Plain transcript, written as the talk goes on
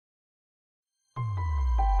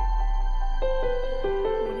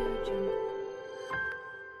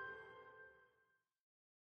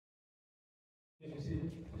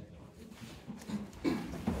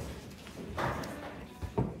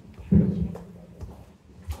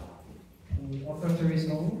Offertory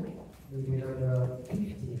song will be number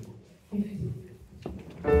 50.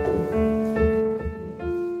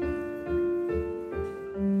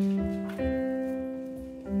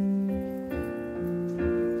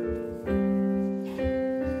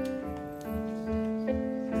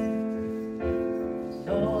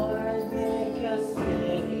 Lord, make us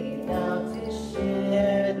ready now to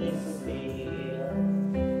share this meal,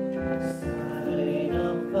 sign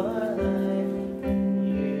of our life in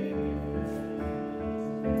you.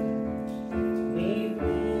 We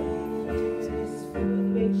bring you this food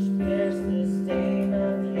which bears the stain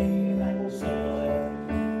of human soil,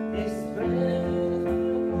 this bread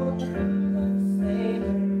full of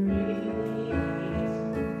slavery,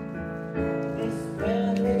 this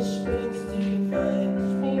bread which brings to life,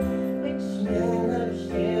 which men have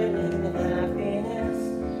shared in happiness.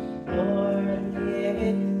 Lord, give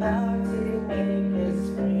it back to make us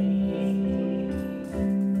free.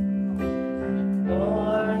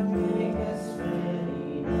 Lord, make us ready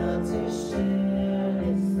now to share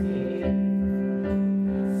this meal,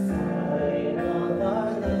 sign of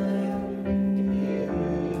our life in you.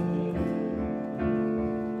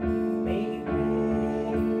 We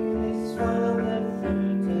bring this from the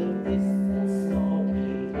fruit of this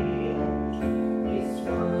smoky hill, this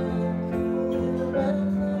one the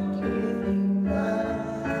breath of giving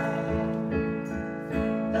life,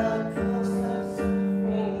 the cross of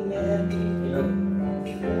suffering everything.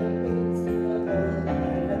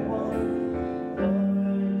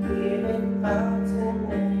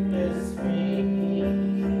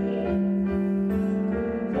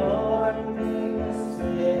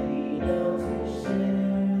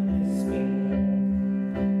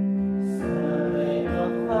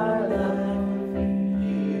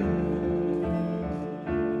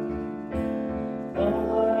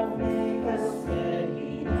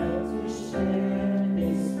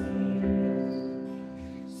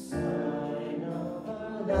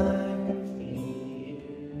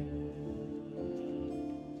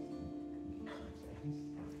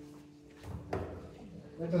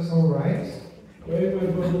 Let us all rise. Pray, my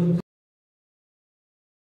brothers.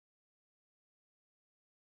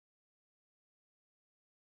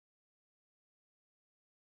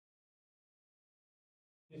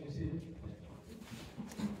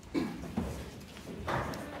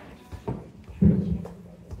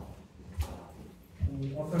 The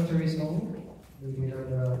offertory song will be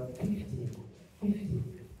number 50.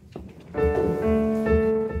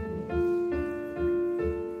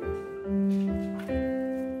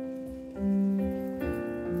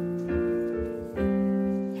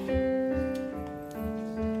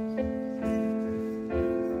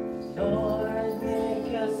 Lord,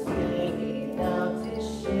 make us ready now to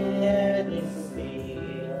share this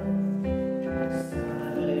meal,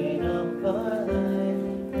 sign of our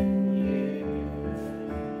life in you.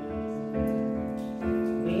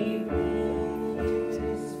 We bring you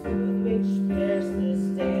this food which bears the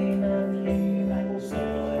stain of human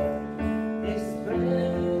soil, this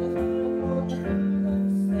bread full of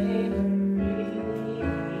slavery,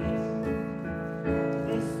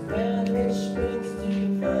 this bread which brings to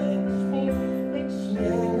life, which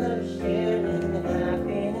men have shared in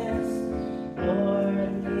happiness.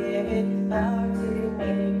 Lord, give it back to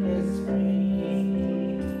make us free.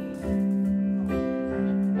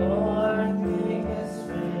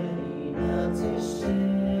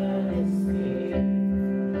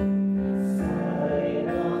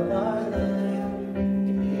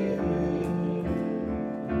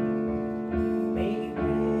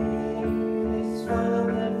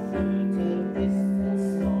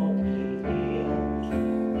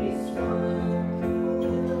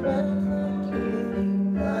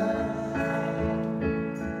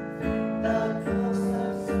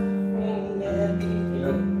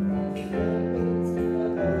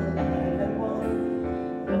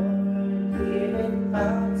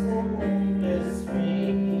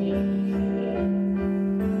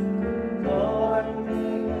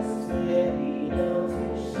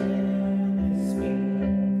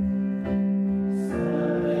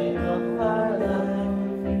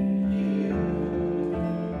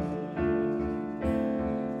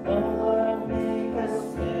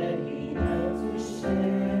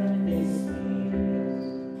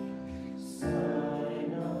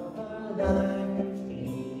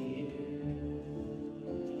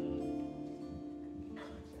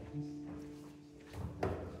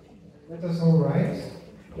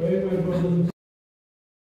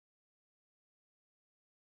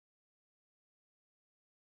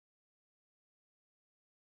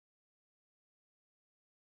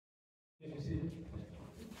 The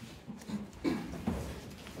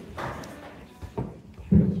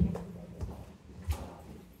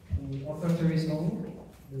offertory song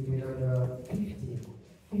will be number 50.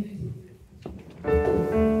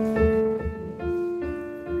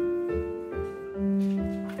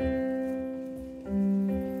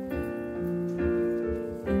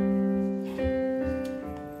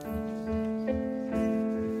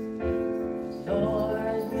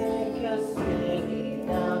 Lord, make us ready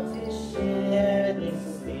now to share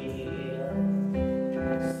this meal.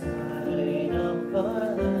 Sign up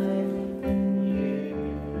our life in you.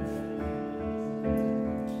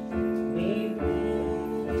 We bring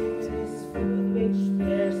you this food which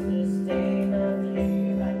bears the stain of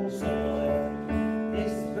human soil.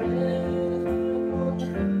 This bread of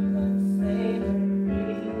unsavory.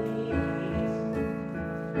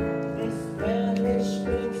 This bread which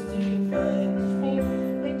brings to mind me,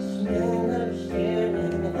 which men of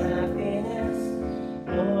sharing happiness.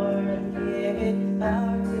 Lord, give it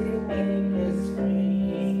power to make us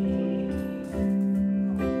free.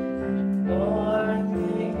 Lord,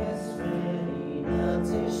 make us ready now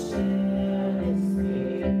to share this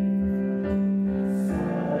meal.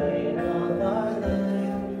 Sign of our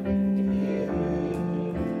life in you.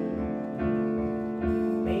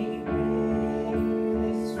 We bring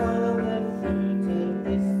this from the fruit of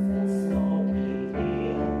this smoky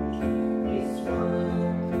hill. This one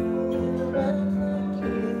around the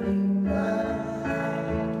giving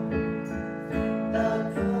light. The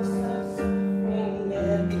cross of suffering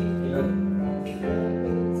every yoke and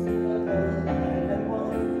flowing to alive and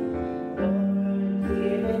one. Lord,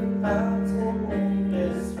 give it power to make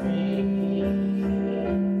us free.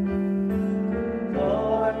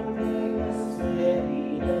 Lord, make us ready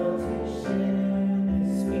now to share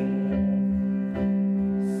this meal.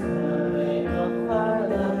 Sign of our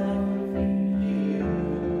life in you.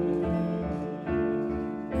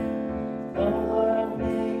 Lord,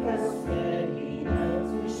 make us ready now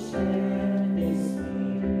to share this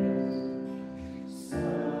meal.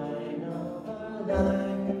 Sign of our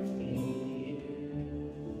life in you.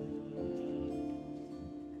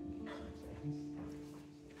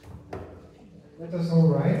 Let us all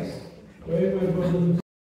rise. Pray, my brothers.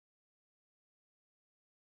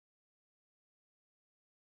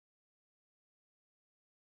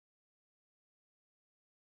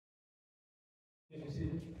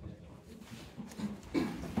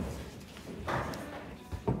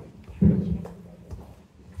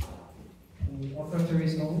 The offertory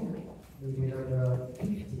song will be number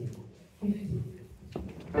 50.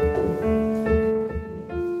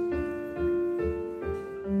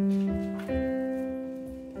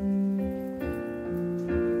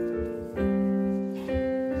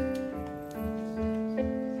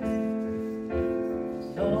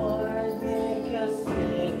 Lord, make us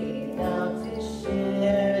ready now to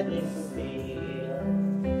share this meal.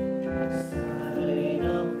 Sign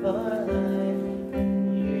of our life in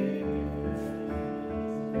you.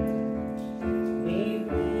 We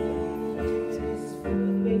bring you this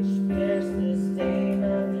food which bears the stain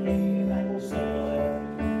of human soil.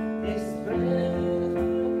 This bread of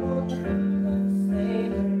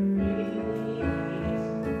unsavory.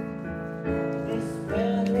 This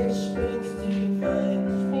bread which brings to mind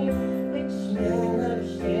me, which men of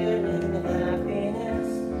sharing happiness.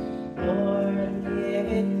 Lord, give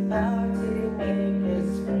it power to make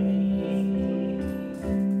us free.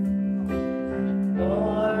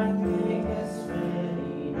 Lord, make us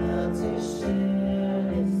ready now to share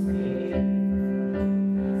this meal.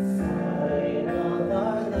 Sign of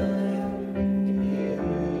our life in you.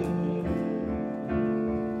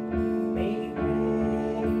 We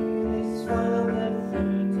bring this from the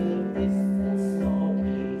fruit of this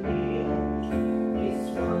smoky hill. This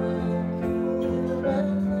one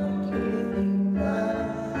around the giving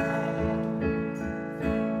light.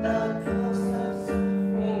 The cross of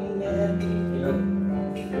suffering every yoke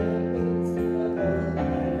and flowing to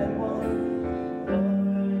alive and one.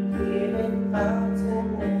 Lord, give it power to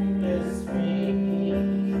make us free.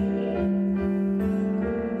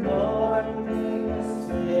 Lord, make us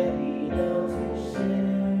ready now to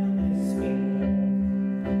share this meal.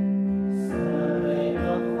 Sign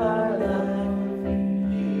of our life in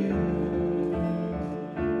you.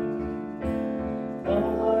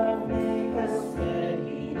 Lord, make us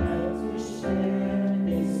ready now to share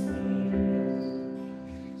this meal.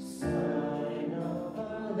 Sign of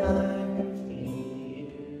our life in you.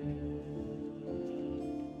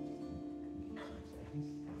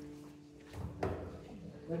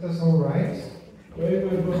 Let us all rise. Pray,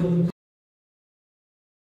 my brothers.